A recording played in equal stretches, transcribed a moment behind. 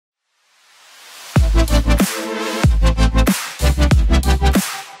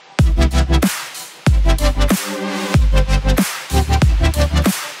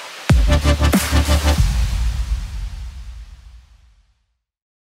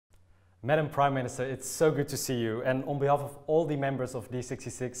Madam Prime Minister, it's so good to see you. And on behalf of all the members of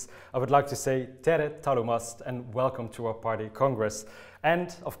D66, I would like to say tere talumast and welcome to our party congress.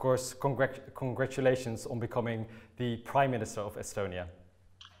 And of course, congratulations on becoming the Prime Minister of Estonia.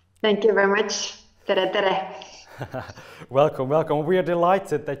 Thank you very much. Tere tere. Welcome, welcome. We are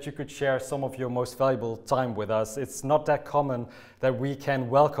delighted that you could share some of your most valuable time with us. It's not that common that we can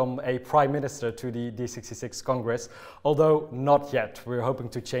welcome a Prime Minister to the D66 Congress, although not yet. We're hoping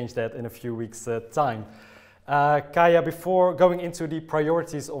to change that in a few weeks' time. Kaja, before going into the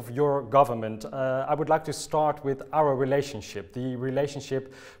priorities of your government, I would like to start with our relationship, the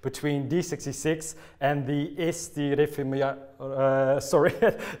relationship between D66 and the eerste sorry,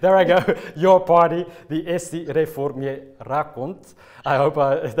 there I go, your party, the Eerste Reformierakond. I hope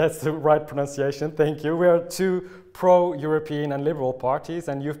that's the right pronunciation, thank you. We are two pro-European and liberal parties,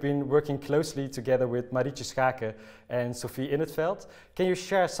 and you've been working closely together with Marietje Schaake and Sophie in 't Veld. Can you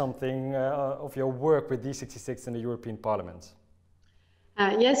share something of your work with D66 in the European Parliament?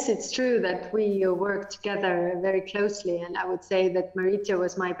 Yes, it's true that we work together very closely, and I would say that Marietje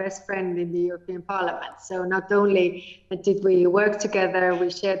was my best friend in the European Parliament. So not only did we work together, we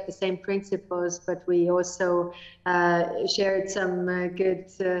shared the same principles, but we also shared some good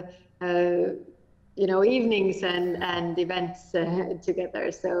evenings and events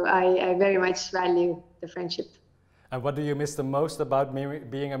together. So I very much value the friendship. And what do you miss the most about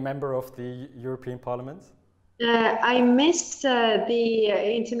being a member of the European Parliament? I miss the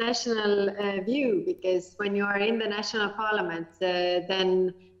international view, because when you are in the national parliament,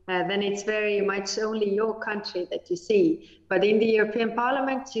 then it's very much only your country that you see. But in the European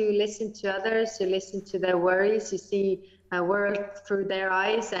Parliament, you listen to others, you listen to their worries, you see a world through their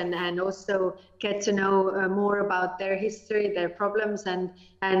eyes, and also get to know more about their history, their problems, and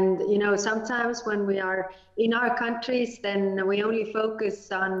sometimes when we are in our countries, then we only focus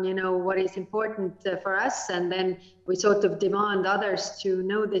on what is important for us, and then we sort of demand others to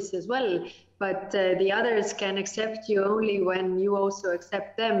know this as well. But the others can accept you only when you also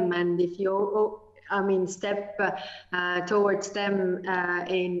accept them, and if you step towards them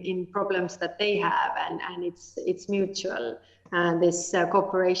in problems that they have, and it's mutual, this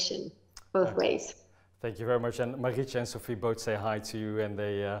cooperation both ways. Thank you very much. And Marietje and Sophie both say hi to you, and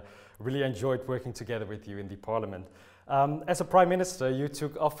they really enjoyed working together with you in the Parliament. As a Prime Minister, you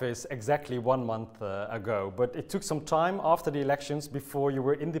took office exactly 1 month ago, but it took some time after the elections before you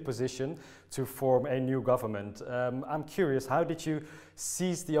were in the position to form a new government. I'm curious, how did you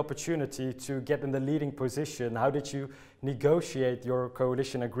seize the opportunity to get in the leading position? How did you negotiate your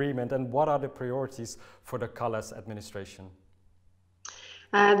coalition agreement, and what are the priorities for the Kallas administration?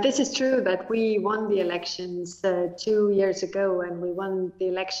 This is true that we won the elections 2 years ago, and we won the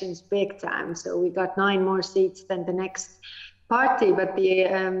elections big time. So we got 9 more seats than the next party. But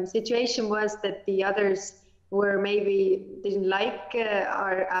the situation was that the others didn't like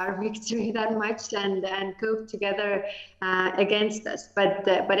our victory that much and coped together against us. But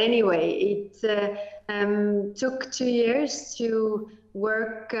anyway, it took 2 years to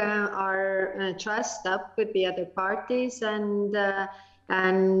work our trust up with the other parties and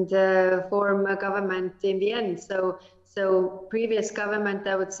form a government in the end. So previous government,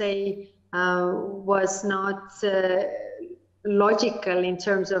 I would say, was not logical in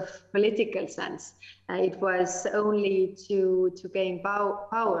terms of political sense. It was only to gain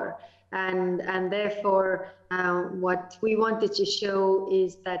power, and therefore what we wanted to show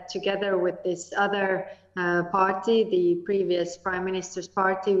is that together with this other party, the previous Prime Minister's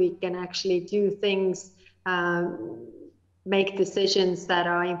party, we can actually do things, make decisions that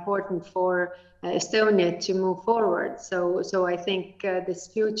are important for Estonia to move forward. So I think this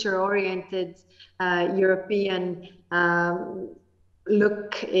future-oriented European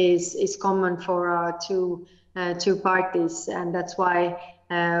look is common for our two parties, and that's why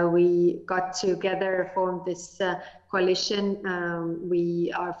we got together, formed this coalition.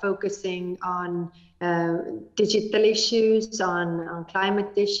 We are focusing on digital issues, on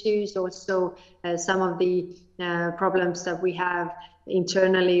climate issues, also some of the problems that we have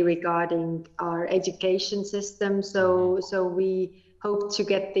internally regarding our education system. So we hope to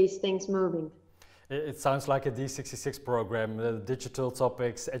get these things moving. It sounds like a D66 program, digital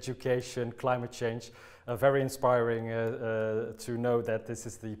topics, education, climate change. Very inspiring to know that this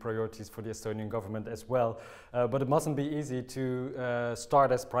is the priorities for the Estonian government as well. But it mustn't be easy to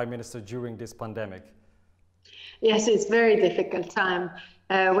start as Prime Minister during this pandemic. Yes, it's very difficult time.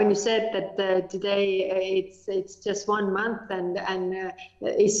 When you said that today it's just 1 month, and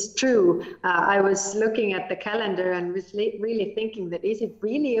it's true. I was looking at the calendar and was really thinking that is it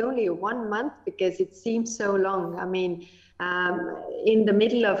really only 1 month, because it seems so long. I mean, in the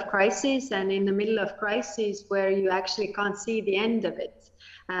middle of crisis, and in the middle of crisis where you actually can't see the end of it.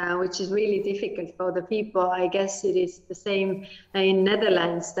 Which is really difficult for the people. I guess it is the same in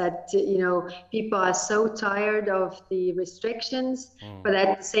Netherlands, that people are so tired of the restrictions, but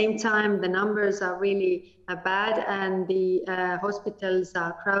at the same time the numbers are really bad, and the hospitals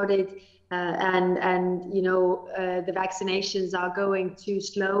are crowded, and the vaccinations are going too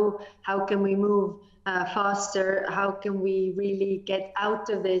slow. How can we move faster? How can we really get out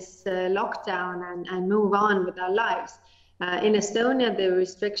of this lockdown and move on with our lives? In Estonia, the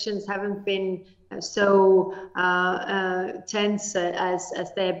restrictions haven't been so tense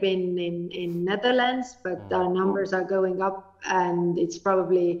as they have been in Netherlands, but our numbers are going up, and it's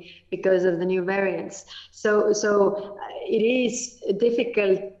probably because of the new variants. So it is a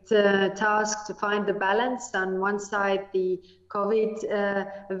difficult task to find the balance. On one side, the COVID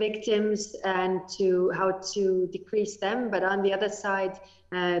victims and how to decrease them, but on the other side,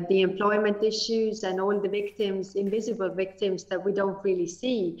 the employment issues and all the victims, invisible victims that we don't really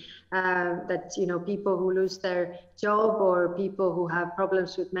see, that people who lose their job, or people who have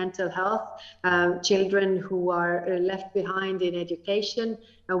problems with mental health, children who are left behind in education.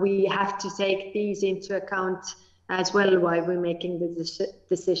 We have to take these into account as well while we're making the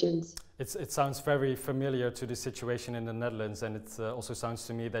decisions. It sounds very familiar to the situation in the Netherlands, and it also sounds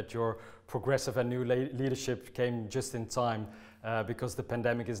to me that your progressive and new leadership came just in time, because the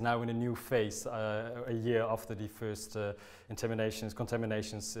pandemic is now in a new phase, a year after the first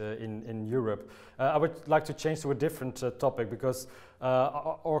contaminations in Europe. I would like to change to a different topic, because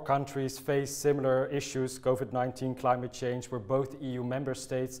our countries face similar issues, COVID-19, climate change. We're both EU member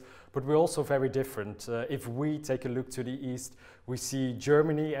states, but we're also very different. If we take a look to the east, we see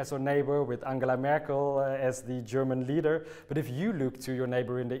Germany as our neighbor, with Angela Merkel as the German leader. But if you look to your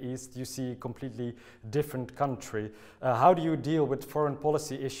neighbor in the east, you see a completely different country. How do you deal with foreign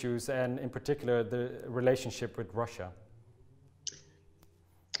policy issues, and in particular the relationship with Russia?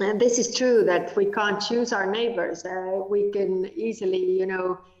 And this is true, that we can't choose our neighbors. We can easily,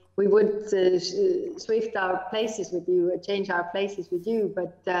 we would swift our places with you, change our places with you,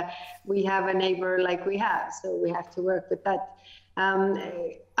 but we have a neighbor like we have, so we have to work with that.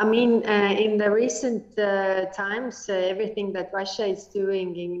 In the recent times, everything that Russia is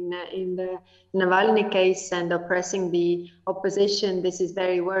doing in the Navalny case and oppressing the opposition, this is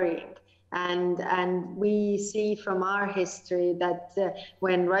very worrying. And we see from our history that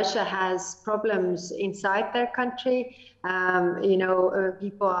when Russia has problems inside their country,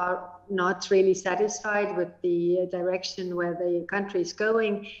 people are not really satisfied with the direction where the country is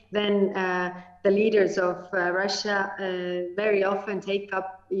going, then the leaders of Russia very often take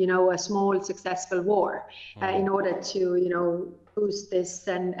up, a small successful war in order to, boost this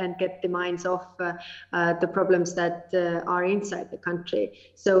and get the minds off the problems that are inside the country.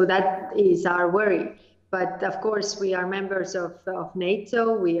 So that is our worry. But of course, we are members of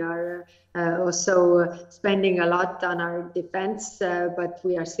NATO. We are also spending a lot on our defense, but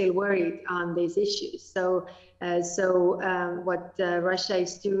we are still worried on these issues. So what Russia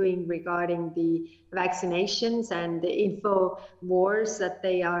is doing regarding the vaccinations and the info wars that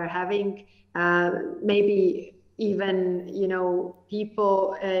they are having, maybe even,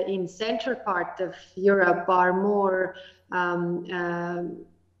 people in central part of Europe are more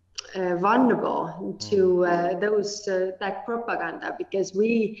vulnerable to that propaganda, because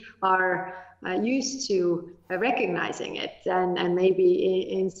we are used to recognizing it, and maybe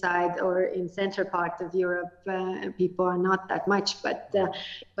inside or in central part of Europe people are not that much, but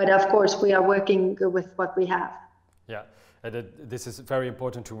of course we are working with what we have. Yeah. This is very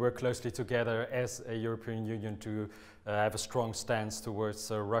important, to work closely together as a European Union to have a strong stance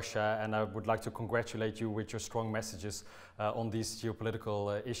towards Russia, and I would like to congratulate you with your strong messages on these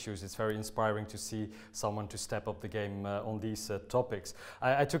geopolitical issues. It's very inspiring to see someone to step up the game on these topics.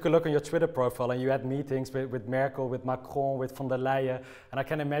 I took a look on your Twitter profile, and you had meetings with Merkel, with Macron, with von der Leyen, and I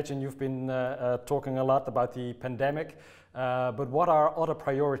can imagine you've been talking a lot about the pandemic, but what are other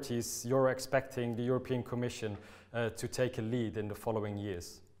priorities you're expecting the European Commission to take a lead in the following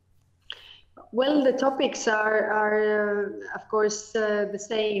years? Well, the topics are of course, the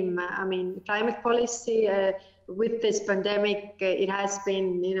same. Climate policy with this pandemic, it has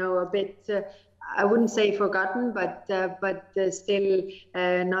been, a bit, I wouldn't say forgotten, but still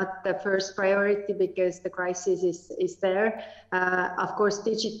not the first priority, because the crisis is there. Of course,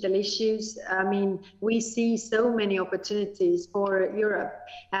 digital issues. We see so many opportunities for Europe,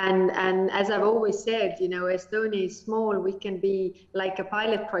 and as I've always said, Estonia is small. We can be like a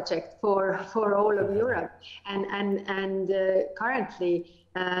pilot project for all of Europe, and currently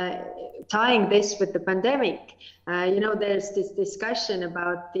tying this with the pandemic. There's this discussion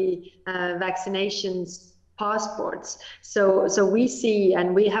about the vaccinations passports. So we see,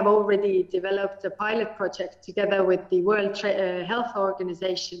 and we have already developed a pilot project together with the World Health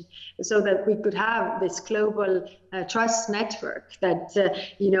Organization, so that we could have this global trust network that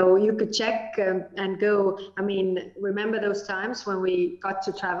you could check and go. I mean, remember those times when we got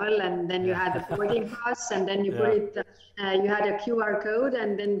to travel, and then you had the boarding pass, and then you put it. You had a QR code,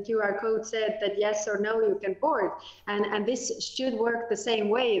 and then QR code said that yes or no you can board, and this should work the same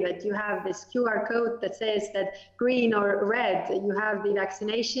way, that you have this QR code that says that green or red you have the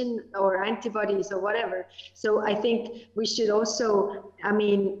vaccination or antibodies or whatever. So I think we should also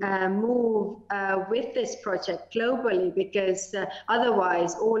move with this project globally, because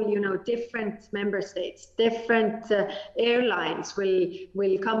otherwise all different member states, different airlines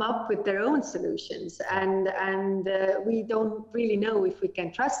will come up with their own solutions, and we don't really know if we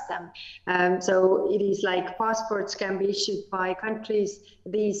can trust them. So it is like passports can be issued by countries.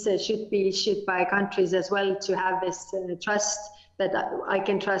 These should be issued by countries as well, to have this trust, that I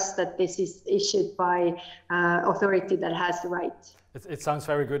can trust that this is issued by authority that has the right. It sounds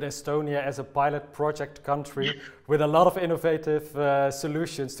very good. Estonia as a pilot project country with a lot of innovative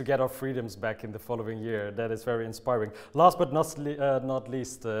solutions to get our freedoms back in the following year. That is very inspiring. Last but not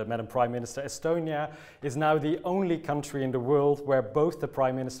least, Madam Prime Minister, Estonia is now the only country in the world where both the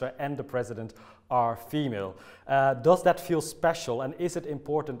Prime Minister and the President are female. Does that feel special, and is it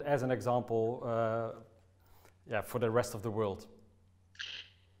important as an example for the rest of the world?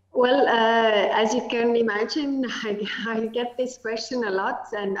 Well, as you can imagine, I get this question a lot,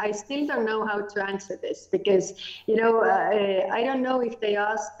 and I still don't know how to answer this, because, I don't know if they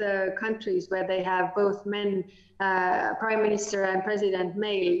ask the countries where they have both men, Prime Minister and President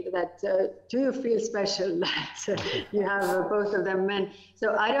male, that do you feel special that you have both of them men?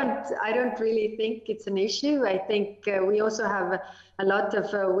 So I don't really think it's an issue. I think we also have a lot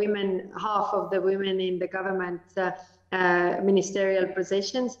of women, half of the women in the government ministerial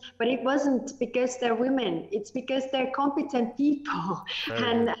positions, but it wasn't because they're women, it's because they're competent people.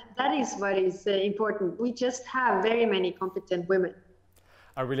 And that is what is important. We just have very many competent women.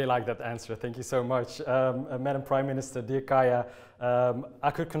 I really like that answer. Thank you so much. Madam Prime Minister, dear Kaja,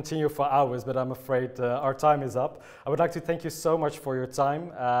 I could continue for hours, but I'm afraid our time is up. I would like to thank you so much for your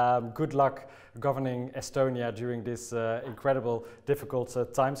time. Good luck governing Estonia during this incredible, difficult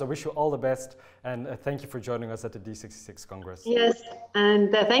times. I wish you all the best, and thank you for joining us at the D66 Congress. Yes,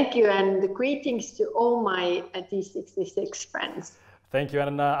 and thank you, and greetings to all my D66 friends. Thank you,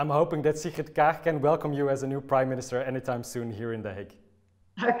 and I'm hoping that Sigrid Kaag can welcome you as a new Prime Minister anytime soon here in The Hague.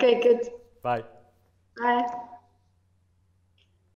 Okay, good. Bye. Bye.